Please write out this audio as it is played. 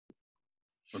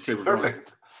Okay, we're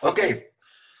Perfect. Okay.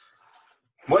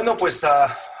 Bueno, pues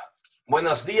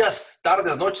buenos días,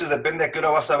 tardes, noches, depende a qué hora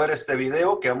vas a ver este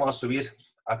video que vamos a subir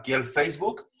aquí al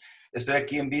Facebook. Estoy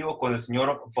aquí en vivo con el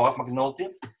señor Bob McNulty.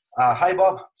 Hi,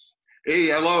 Bob. Hey,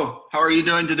 hello. How are you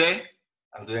doing today?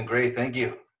 I'm doing great, thank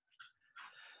you.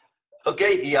 Ok,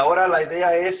 y ahora la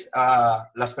idea es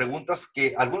algunas preguntas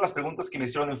que me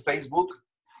hicieron en Facebook,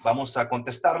 vamos a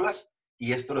contestarlas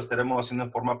y esto lo estaremos haciendo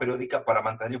en forma periódica para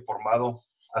mantener informado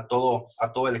a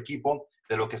todo el equipo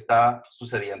de lo que está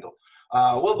sucediendo.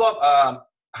 Well, Bob,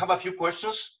 I have a few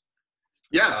questions.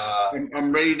 Yes,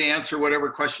 I'm ready to answer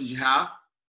whatever questions you have.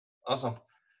 Awesome.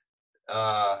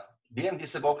 Bien,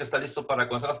 dice Bob que está listo para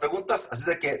contestar las preguntas, así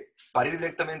de que para ir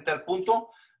directamente al punto,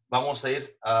 vamos a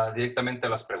ir directamente a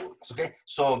las preguntas, okay?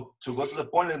 So, to go to the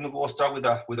point, let's go start with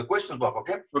the questions, Bob,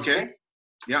 okay? Okay.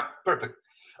 Yeah. Perfect.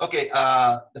 Okay,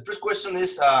 the first question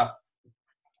is,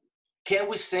 can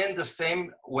we send the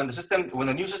same, when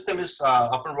the new system is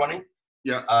up and running?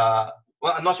 Yeah.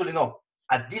 Well, actually, no.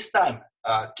 At this time,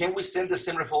 can we send the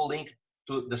same referral link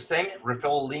to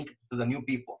the new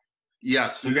people?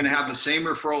 Yes, you're going to have the same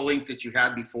referral link that you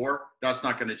had before. That's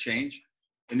not going to change.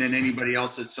 And then anybody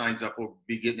else that signs up will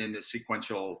be getting in the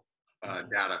sequential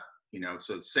data,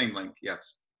 so the same link,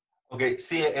 yes. Okay,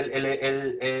 sí,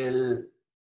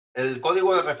 el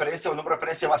código de referencia o número de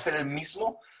referencia va a ser el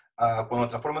mismo. Cuando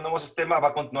transforme el nuevo sistema va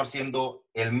a continuar siendo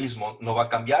el mismo, no va a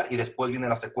cambiar y después viene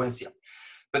la secuencia.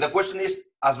 But the question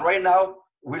is, as right now,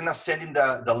 we're not sending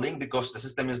the link because the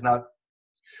system is not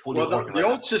fully working. The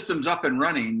old system's up and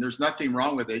running. There's nothing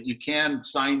wrong with it. You can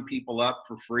sign people up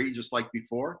for free just like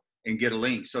before and get a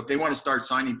link. So if they want to start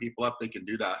signing people up, they can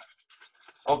do that.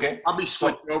 Okay. I'll be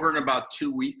switched over in about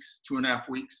 2 weeks, 2.5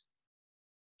 weeks.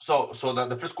 So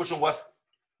the first question was,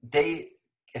 they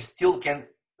still can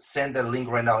send the link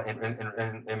right now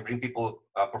and bring people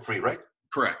for free, right?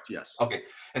 Correct, yes. Okay.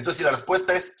 Entonces, si la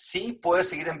respuesta es sí, puedes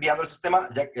seguir enviando el sistema,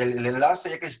 el enlace,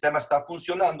 ya que el sistema está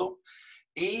funcionando,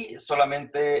 y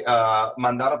solamente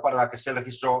mandar para que sea el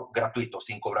registro gratuito,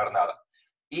 sin cobrar nada.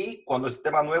 Y cuando el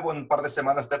sistema nuevo en un par de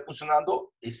semanas esté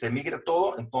funcionando y se migre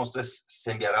todo, entonces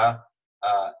se enviará,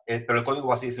 pero el código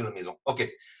va a seguir siendo el mismo.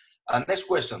 Okay. Next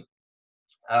question.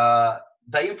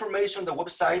 The information, the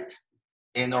website,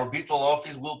 and our virtual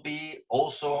office will be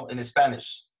also in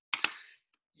Spanish.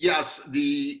 Yes,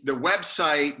 the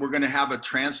website, we're going to have a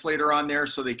translator on there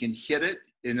so they can hit it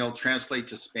and it'll translate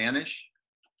to Spanish.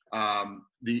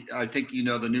 I think,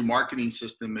 the new marketing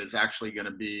system is actually going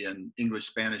to be in English,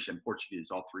 Spanish, and Portuguese,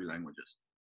 all 3 languages.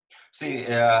 See,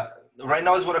 right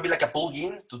now it's going to be like a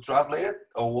plugin to translate it,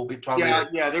 or will be translated?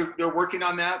 Yeah, they're working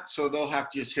on that. So they'll have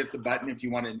to just hit the button. If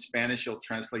you want it in Spanish, it'll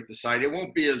translate the site. It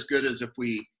won't be as good as if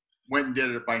we went and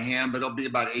did it by hand, but it'll be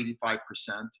about 85%.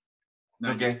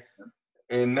 90%. Okay.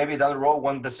 Maybe down the road,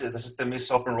 when the system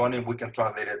is up and running, we can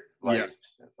translate it. Yeah.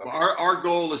 Okay. Our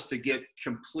goal is to get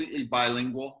completely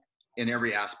bilingual in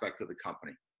every aspect of the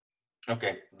company.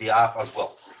 Okay, the app as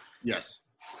well. Yes.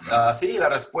 Sí, la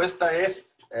respuesta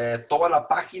es toda la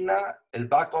página, el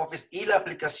back office y la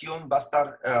aplicación va a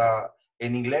estar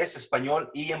en inglés, español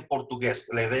y en portugués.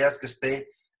 La idea es que esté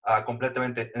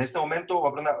completamente. En este momento va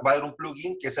a haber un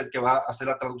plugin que es el que va a hacer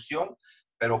la traducción,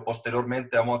 pero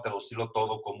posteriormente vamos a traducirlo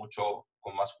todo con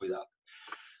más cuidado.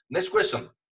 Next question.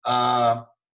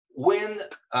 When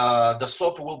the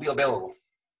software will be available?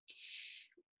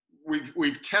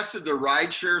 We've tested the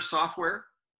rideshare software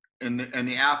and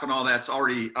the app and all that's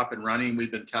already up and running.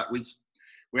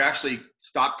 We actually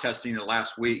stopped testing it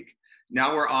last week.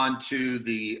 Now we're on to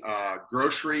the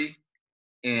grocery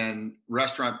and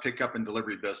restaurant pickup and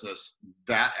delivery business.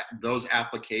 Those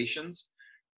applications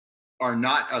are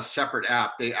not a separate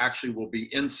app. They actually will be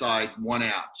inside one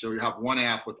app. So you have one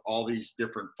app with all these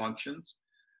different functions.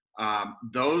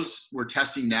 Those we're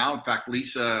testing now. In fact,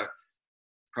 Lisa,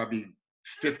 probably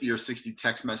 50 or 60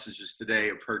 text messages today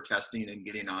of her testing and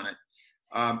getting on it.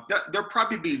 They'll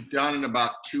probably be done in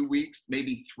about 2 weeks,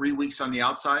 maybe 3 weeks on the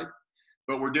outside,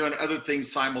 but we're doing other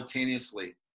things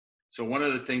simultaneously. So one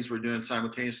of the things we're doing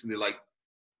simultaneously, like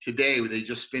today, they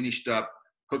just finished up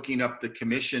hooking up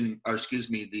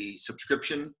the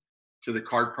subscription to the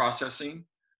card processing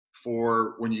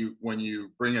for when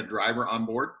you bring a driver on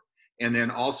board. And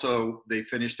then also they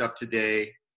finished up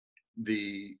today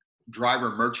the driver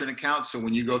merchant account. So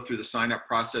when you go through the sign up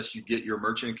process, you get your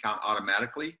merchant account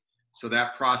automatically. So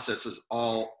that process is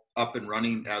all up and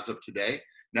running as of today.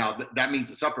 Now that means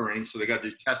it's up and running. So they got to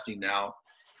do testing now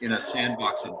in a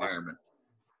sandbox environment.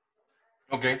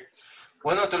 Okay.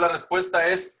 Bueno, entonces la respuesta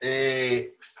es,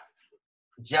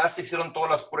 ya se hicieron todas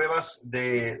las pruebas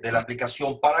de la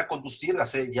aplicación para conducir.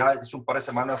 Ya hace un par de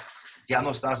semanas ya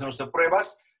no están haciendo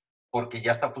pruebas porque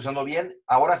ya está funcionando bien.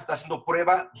 Ahora se está haciendo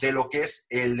prueba de lo que es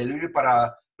el delivery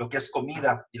para lo que es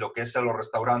comida y lo que es a los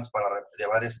restaurantes para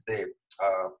llevar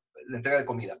la entrega de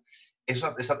comida.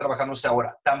 Eso está trabajándose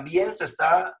ahora. También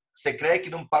se cree que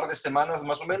en un par de semanas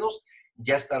más o menos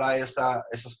ya estará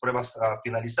esas pruebas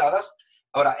finalizadas.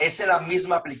 Ahora, es en la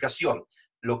misma aplicación.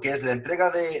 Lo que es la entrega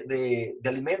de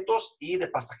alimentos y de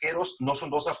pasajeros no son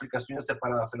dos aplicaciones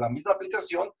separadas. En la misma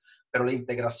aplicación, pero la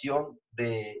integración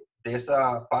de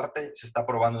esa parte se está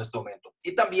probando en este momento.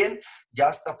 Y también ya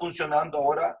está funcionando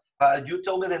ahora. You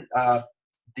told me that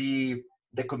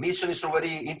the commission is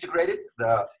already integrated.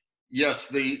 Yes,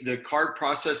 the card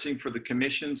processing for the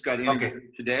commissions got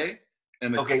integrated today,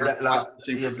 and the card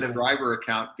processing for the driver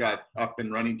account got up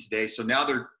and running today. So now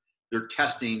they're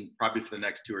testing probably for the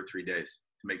next 2 or 3 days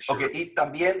to make sure. Okay, y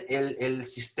también el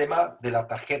sistema de la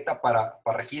tarjeta para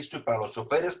registro y para los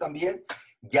choferes también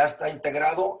ya está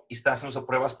integrado y está haciendo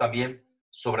pruebas también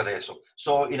sobre de eso.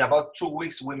 So in about 2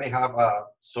 weeks we may have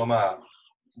some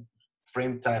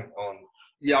frame time on.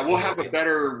 Yeah, we'll have a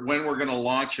better when we're going to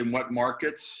launch in what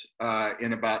markets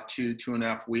in about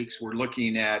 2.5 weeks. We're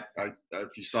looking at,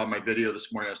 if you saw my video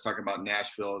this morning, I was talking about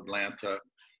Nashville, Atlanta.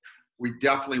 We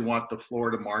definitely want the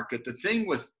Florida market. The thing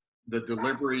with the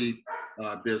delivery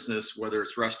business, whether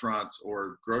it's restaurants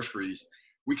or groceries,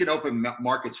 we can open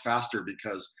markets faster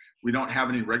because we don't have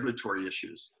any regulatory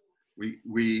issues.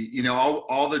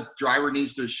 All the driver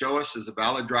needs to show us is a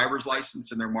valid driver's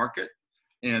license in their market,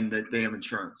 and that they have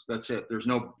insurance. That's it. There's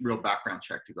no real background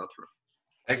check to go through.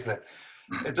 Excellent.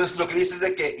 Entonces, lo que dices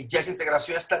de que ya esa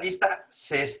integración está lista,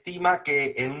 se estima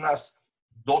que en unas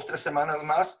 2-3 semanas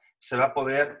más se va a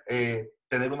poder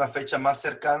tener una fecha más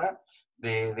cercana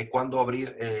de cuándo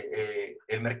abrir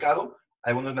el mercado.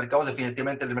 Algunos mercados,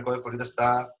 definitivamente el mercado de Florida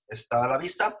está a la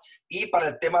vista. Y para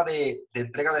el tema de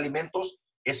entrega de alimentos,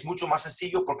 es mucho más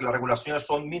sencillo porque las regulaciones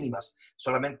son mínimas.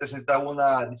 Solamente se necesita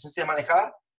una licencia de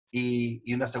manejar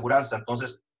y una aseguranza.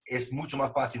 Entonces, es mucho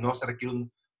más fácil. No se requiere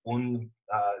un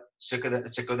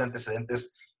chequeo de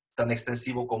antecedentes tan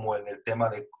extensivo como en el tema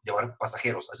de llevar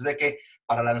pasajeros. Así de que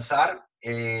para lanzar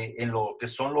en lo que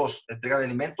son los entrega de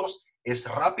alimentos es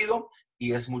rápido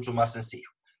y es mucho más sencillo.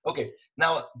 Okay,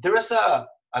 now there is a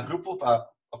group of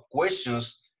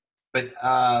questions, but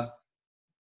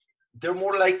they're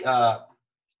more like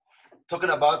talking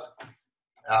about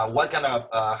what kind of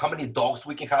how many dogs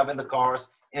we can have in the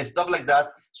cars and stuff like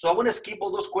that. So I want to skip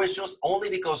all those questions only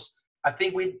because I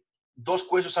think those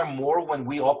questions are more when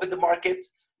we open the market,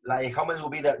 like how much will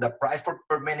be the price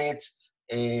per minute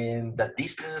and the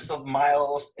distance of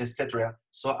miles, etc.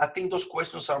 So I think those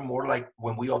questions are more like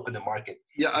when we open the market.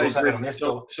 Yeah, I agree.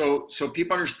 So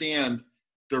people understand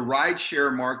the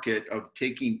rideshare market of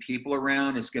taking people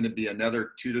around is going to be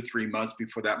another 2 to 3 months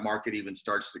before that market even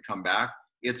starts to come back.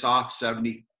 It's off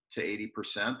 70 to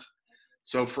 80%.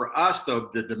 So for us, though,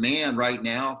 the demand right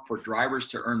now for drivers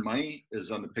to earn money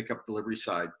is on the pickup delivery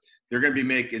side. They're going to be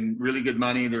making really good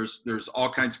money. There's all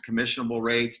kinds of commissionable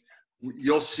rates.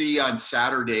 You'll see on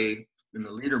Saturday in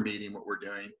the leader meeting what we're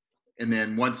doing. And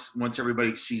then once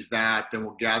everybody sees that, then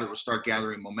we'll start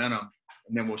gathering momentum,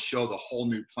 and then we'll show the whole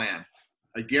new plan.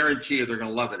 I guarantee you they're going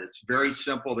to love it. It's very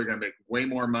simple. They're going to make way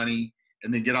more money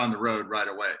and then get on the road right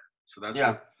away. So that's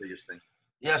the biggest thing.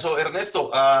 Yeah, so Ernesto,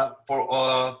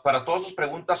 para todas tus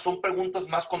preguntas, son preguntas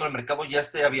más cuando el mercado ya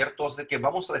esté abierto, así que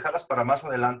vamos a dejarlas para más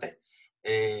adelante.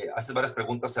 Hace varias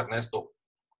preguntas, Ernesto.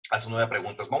 Hace 9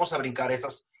 preguntas. Vamos a brincar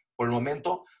esas por el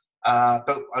momento.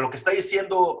 Pero a lo que está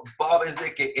diciendo Bob es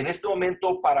de que en este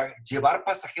momento para llevar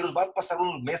pasajeros va a pasar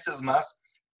unos meses más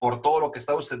por todo lo que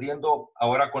está sucediendo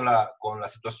ahora con la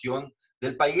situación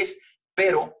del país,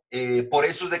 pero por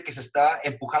eso es de que se está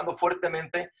empujando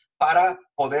fuertemente para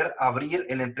poder abrir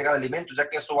en la entrega de alimentos, ya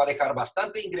que eso va a dejar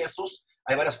bastante ingresos.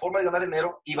 Hay varias formas de ganar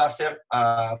dinero y va a ser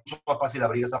mucho más fácil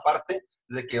abrir esa parte,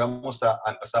 desde que vamos a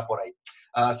empezar por ahí.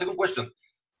 Second question.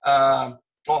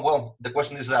 Well, the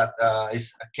question is that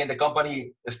can the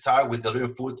company start with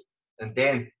delivering food and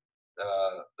then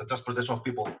the transportation of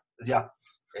people? Yeah,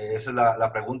 esa es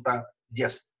la pregunta.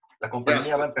 Yes, la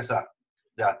compañía va a empezar.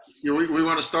 Yeah. We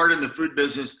want to start in the food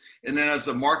business, and then as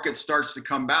the market starts to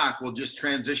come back, we'll just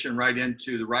transition right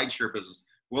into the rideshare business.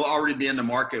 We'll already be in the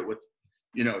market with,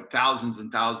 thousands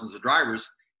and thousands of drivers,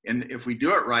 and if we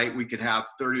do it right, we could have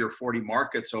 30 or 40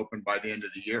 markets open by the end of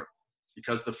the year,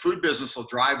 because the food business will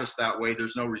drive us that way.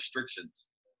 There's no restrictions.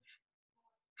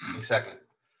 Exactly.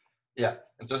 Yeah.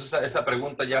 Entonces esa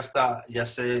pregunta ya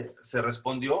se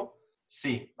respondió.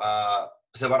 Sí,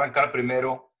 se va a arrancar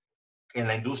primero en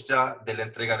la industria de la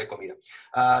entrega de comida.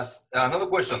 Another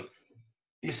question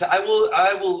is, I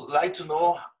will like to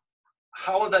know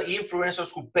how the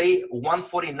influencers who pay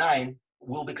 $149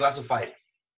 will be classified.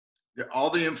 All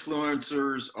the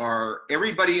influencers are,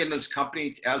 everybody in this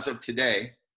company as of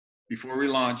today, before we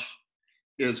launch,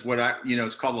 is what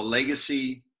it's called a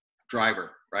legacy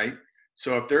driver, right?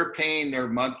 So if they're paying their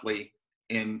monthly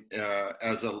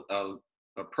as a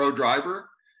pro driver,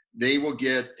 they will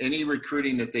get any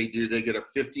recruiting that they do, they get a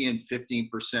 50 and 15%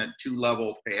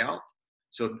 2-level payout.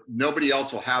 So nobody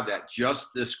else will have that, just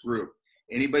this group.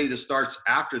 Anybody that starts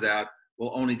after that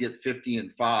will only get 50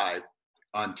 and 5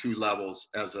 on 2 levels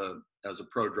as a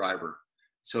pro driver.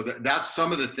 So that's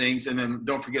some of the things. And then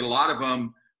don't forget, a lot of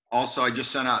them also, I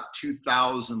just sent out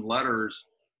 2,000 letters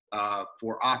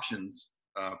for options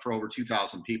for over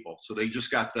 2,000 people. So they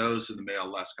just got those in the mail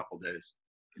last couple of days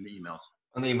in the emails.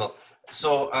 On the email.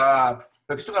 So, but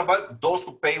you're talking about those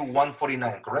who pay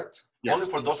 $149, correct? Yes. Only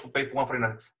for those who pay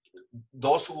 $149.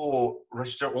 Those who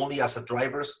register only as a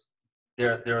drivers,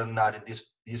 they're not in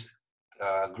this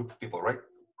group of people, right?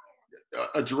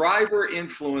 A driver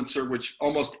influencer, which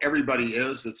almost everybody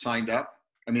is that signed up.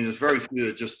 I mean, there's very few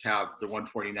that just have the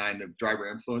 149, the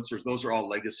driver influencers. Those are all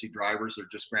legacy drivers. They're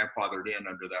just grandfathered in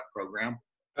under that program.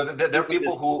 There are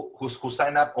people who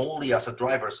sign up only as a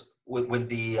drivers when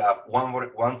the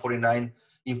 149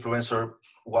 influencer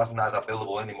was not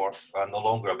available anymore, no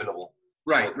longer available.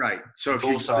 Right, right. So if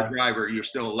you're a driver, you're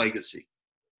still a legacy.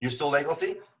 You're still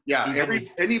legacy? Yeah.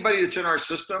 Anybody that's in our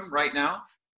system right now,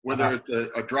 whether it's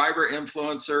a driver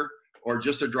influencer or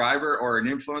just a driver or an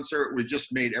influencer, we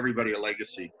just made everybody a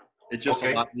legacy. It's just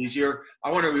a lot easier.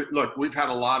 Look, we've had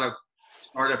a lot of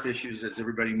startup issues, as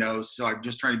everybody knows. So I'm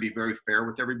just trying to be very fair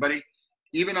with everybody.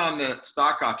 Even on the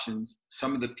stock options,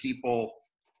 some of the people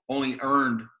only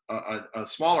earned a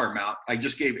smaller amount. I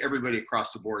just gave everybody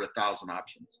across the board 1,000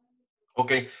 options.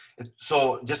 Okay.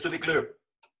 So just to be clear,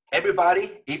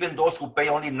 everybody, even those who pay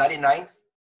only $99,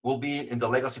 will be in the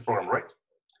legacy program, right?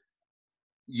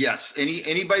 Yes.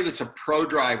 Anybody that's a pro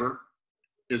driver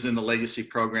is in the legacy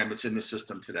program that's in the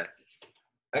system today.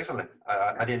 Excellent.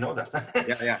 I didn't know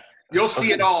that. Yeah. You'll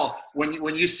see it all.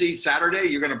 When you see Saturday,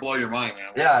 you're going to blow your mind,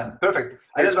 man. Yeah, perfect.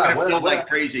 It's going to feel like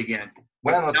crazy again.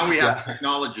 Now we have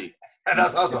technology.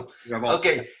 That's awesome.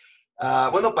 Okay.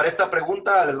 Bueno, para esta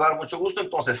pregunta les va a dar mucho gusto.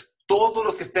 Entonces, todos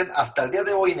los que estén hasta el día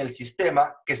de hoy en el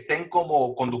sistema, que estén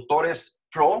como conductores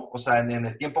pro, o sea, en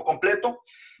el tiempo completo,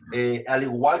 al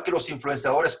igual que los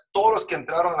influenciadores, todos los que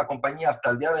entraron a la compañía hasta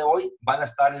el día de hoy van a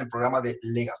estar en el programa de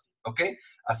Legacy, ¿ok?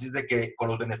 Así es de que con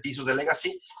los beneficios de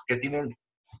Legacy, que tienen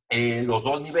los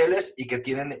 2 niveles y que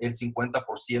tienen el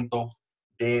 50%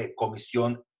 de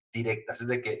comisión directa. Así es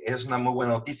de que es una muy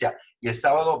buena noticia. Y el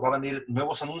sábado van a venir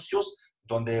nuevos anuncios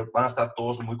donde van a estar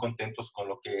todos muy contentos con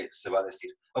lo que se va a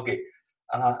decir. Okay,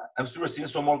 I'm still receiving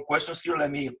some more questions here.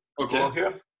 Let me go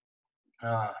here.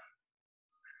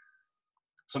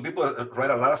 Some people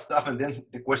write a lot of stuff and then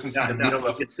the questions in the middle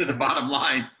of... Get to the bottom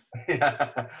line.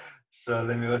 Yeah. So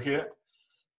let me go here.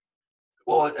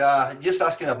 Well, just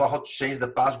asking about how to change the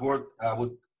password.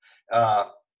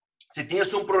 Si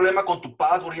tienes un problema con tu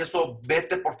password y eso,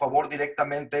 vete por favor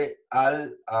directamente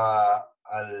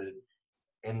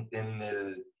en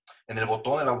el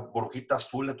botón de la burbujita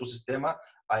azul de tu sistema,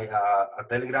 a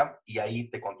Telegram, y ahí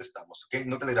te contestamos, ¿ok?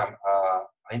 No Telegram,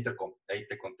 a Intercom, ahí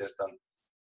te contestan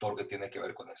todo lo que tiene que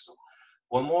ver con eso.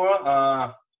 One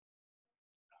more.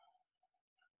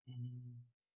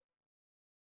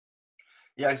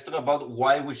 Yeah, it's talking about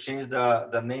why we changed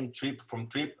the name Trip from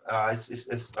Trip. It's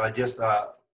just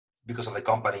because of the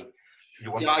company.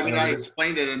 I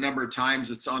explained it a number of times.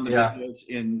 It's on the videos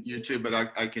in YouTube, but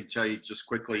I can tell you just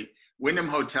quickly. Wyndham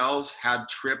Hotels had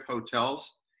Trip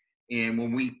Hotels, and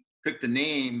when we picked the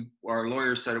name, our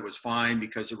lawyer said it was fine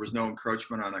because there was no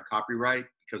encroachment on a copyright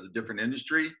because of different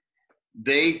industry.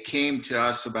 They came to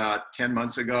us about 10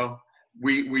 months ago.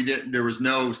 There was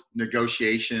no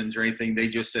negotiations or anything. They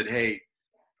just said, hey,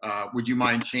 would you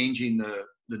mind changing the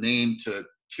name to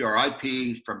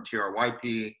TRIP from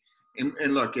TRYP? And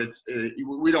look,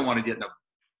 we don't want to get in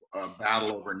a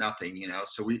battle over nothing, you know.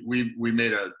 So we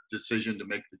made a decision to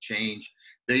make the change.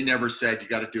 They never said you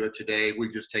got to do it today.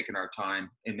 We've just taken our time,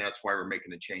 and that's why we're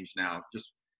making the change now.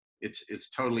 Just it's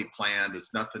totally planned.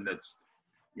 It's nothing that's,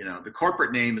 you know, the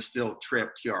corporate name is still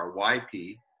TRIP,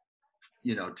 TRYP,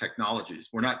 you know, Technologies.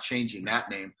 We're not changing that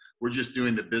name. We're just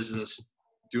doing business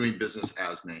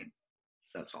as name.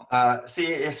 That's all. Sí,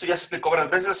 eso ya se explicó varias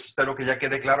veces, espero que ya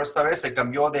quede claro esta vez. Se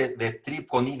cambió de Trip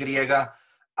con Y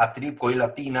a Trip con Y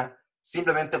latina,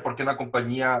 simplemente porque una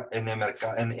compañía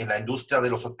en la industria de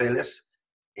los hoteles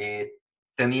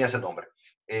tenía ese nombre.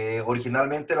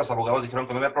 Originalmente los abogados dijeron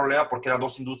que no había problema porque eran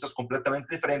dos industrias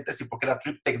completamente diferentes y porque era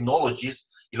Trip Technologies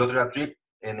y el otro era Trip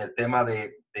en el tema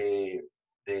de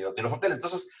los hoteles.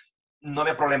 Entonces, no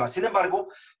había problema. Sin embargo,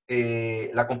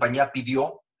 la compañía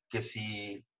pidió que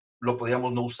si lo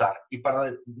podíamos no usar y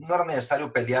no era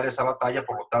necesario pelear esa batalla,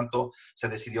 por lo tanto, se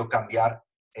decidió cambiar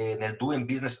en el Doing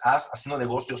Business As, haciendo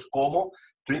negocios como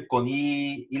Trip con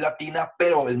I latina,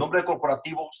 pero el nombre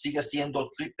corporativo sigue siendo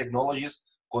Trip Technologies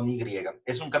con Y.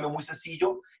 Es un cambio muy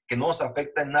sencillo que no nos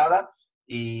afecta en nada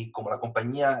y como la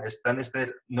compañía está en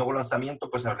este nuevo lanzamiento,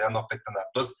 pues en realidad no afecta nada.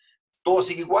 Entonces, todo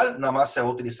sigue igual, nada más se va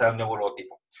a utilizar el nuevo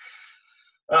logotipo.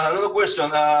 Another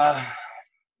question.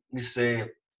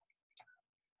 Dice,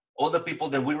 all the people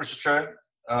that we registered,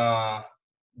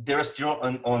 they're still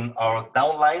on our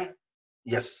downline?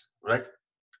 Yes, right?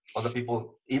 All the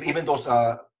people, even those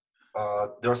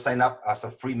they're signed up as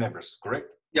a free members,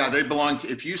 correct? Yeah, they belong to,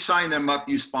 if you sign them up,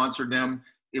 you sponsor them,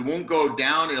 it won't go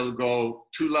down, it'll go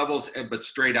 2 levels, but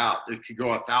straight out. It could go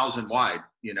 1,000 wide,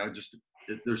 just,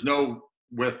 there's no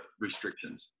width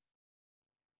restrictions.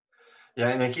 Yeah,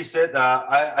 and he said,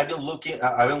 I've been looking,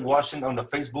 I've been watching on the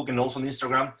Facebook and also on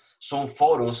Instagram some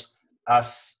photos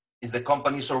as is the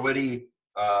company's already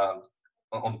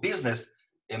on business.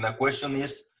 And my question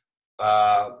is,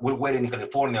 we're waiting in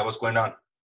California, what's going on?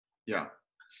 Yeah,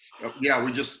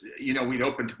 we just, we'd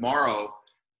open tomorrow,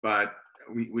 but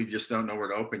we just don't know where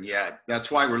to open yet.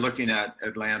 That's why we're looking at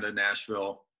Atlanta,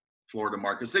 Nashville, Florida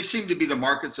markets. They seem to be the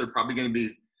markets that are probably going to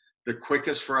be the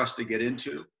quickest for us to get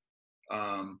into.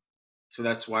 So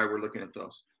that's why we're looking at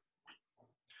those.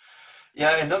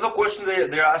 Yeah, another question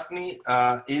they're asking me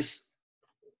is,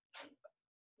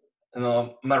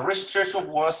 my registration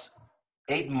was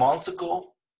 8 months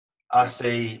ago as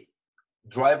a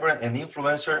driver and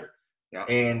influencer,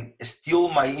 and still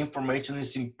my information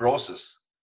is in process.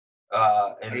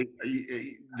 And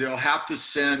they'll have to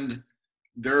send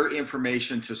their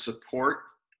information to support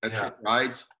at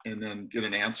TripRides and then get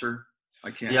an answer.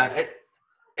 I can't. Yeah,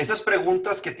 esas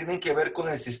preguntas que tienen que ver con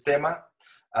el sistema,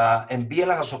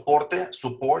 envíenlas a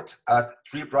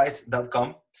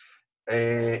support@triprides.com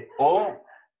o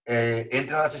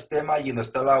entren al sistema y donde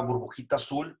está la burbujita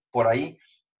azul por ahí,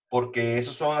 porque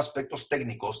esos son aspectos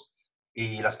técnicos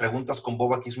y las preguntas con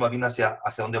Bob aquí son más bien hacia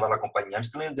dónde va la compañía. I'm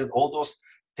still in that all those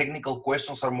technical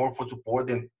questions are more for support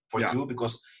than for you,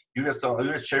 because you're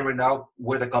sharing right now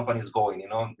where the company is going, and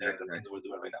the things we're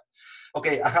doing right now.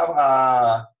 Okay, I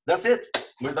have, that's it.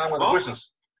 We're done with the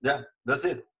questions. Yeah, that's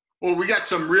it. Well, we got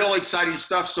some real exciting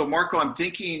stuff. So Marco, I'm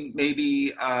thinking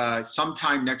maybe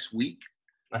sometime next week,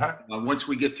 once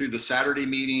we get through the Saturday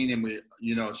meeting and we,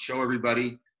 show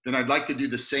everybody, then I'd like to do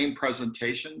the same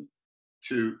presentation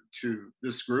to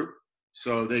this group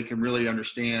so they can really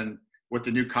understand what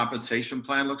the new compensation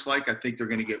plan looks like. I think they're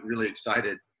going to get really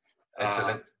excited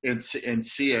and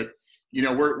see it.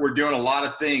 We're doing a lot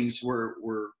of things. We're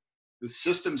the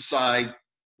system side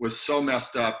was so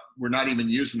messed up. We're not even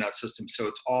using that system. So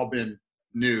it's all been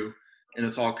new and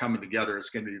it's all coming together. It's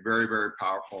going to be very, very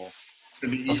powerful. It's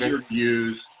going to be easier to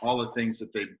use. All the things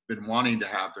that they've been wanting to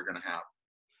have, they're going to have.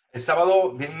 El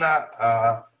sábado viene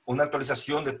una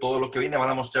actualización de todo lo que viene. Van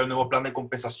a mostrar un nuevo plan de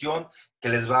compensación que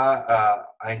les va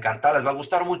a encantar, les va a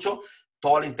gustar mucho.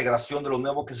 Toda la integración de lo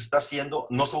nuevo que se está haciendo.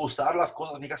 No se va a usar las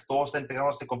cosas fijas, todo está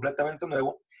integrándose completamente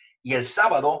nuevo. Y el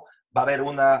sábado va a haber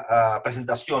una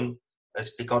presentación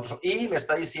explicando eso. Y me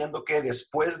está diciendo que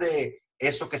después de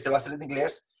eso que se va a hacer en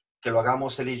inglés, que lo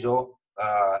hagamos él y yo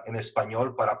en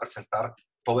español para presentar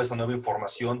toda esta nueva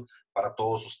información para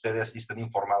todos ustedes y estén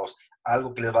informados.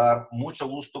 Algo que les va a dar mucho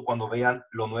gusto cuando vean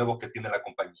lo nuevo que tiene la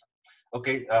compañía.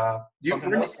 Okay.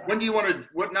 When do you want to,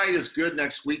 what night is good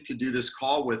next week to do this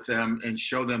call with them and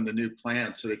show them the new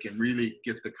plan so they can really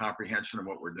get the comprehension of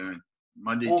what we're doing?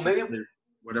 Monday, Tuesday,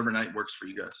 whatever night works for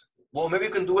you guys. Well, maybe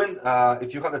you can do it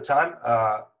if you have the time.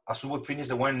 As soon as we finish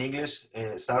the one in English,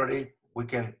 Saturday, we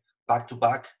can back to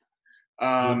back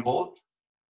do both.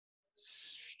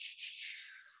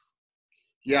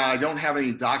 Yeah, I don't have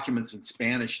any documents in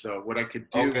Spanish, though. What I could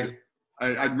do,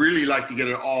 I'd really like to get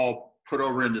it all put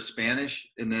over into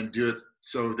Spanish and then do it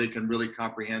so they can really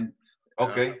comprehend.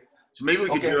 Okay. So maybe we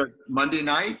could do it Monday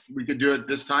night. We could do it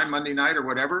this time, Monday night or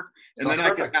whatever. And then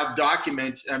I could have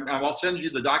documents, and I'll send you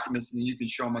the documents, and then you can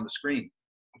show them on the screen.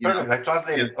 Perfect. Like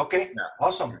translated. Okay. Yeah.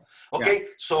 Awesome. Okay.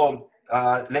 So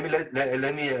let me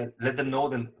let them know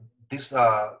that this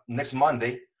next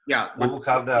Monday. Yeah. We will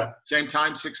have the same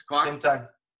time, 6 o'clock. Same time.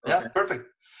 Yeah. Perfect.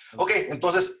 Okay.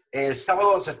 Entonces el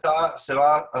sábado se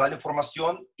va a dar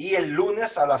información y el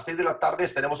lunes a las 6 de la tarde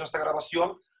estaremos en esta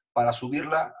grabación para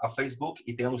subirla a Facebook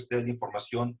y tengan ustedes la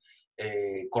información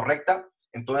correcta.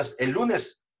 Entonces, el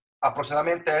lunes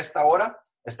aproximadamente a esta hora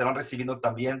estarán recibiendo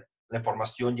también la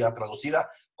información ya traducida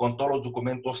con todos los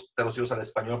documentos traducidos al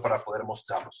español para poder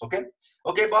mostrarlos.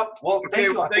 Okay, Bob. Well, Okay, thank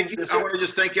you. well, I think I want to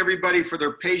just thank everybody for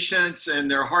their patience and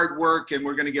their hard work, and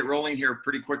we're going to get rolling here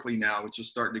pretty quickly now. It's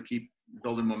just starting to keep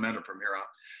building momentum from here out.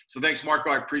 So thanks, Marco.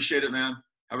 I appreciate it, man.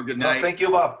 Have a good night. Thank you,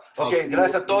 Bob. Okay,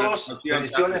 gracias a todos.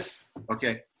 Bendiciones.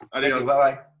 Okay, Thank adios. you.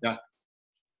 Bye-bye. Yeah.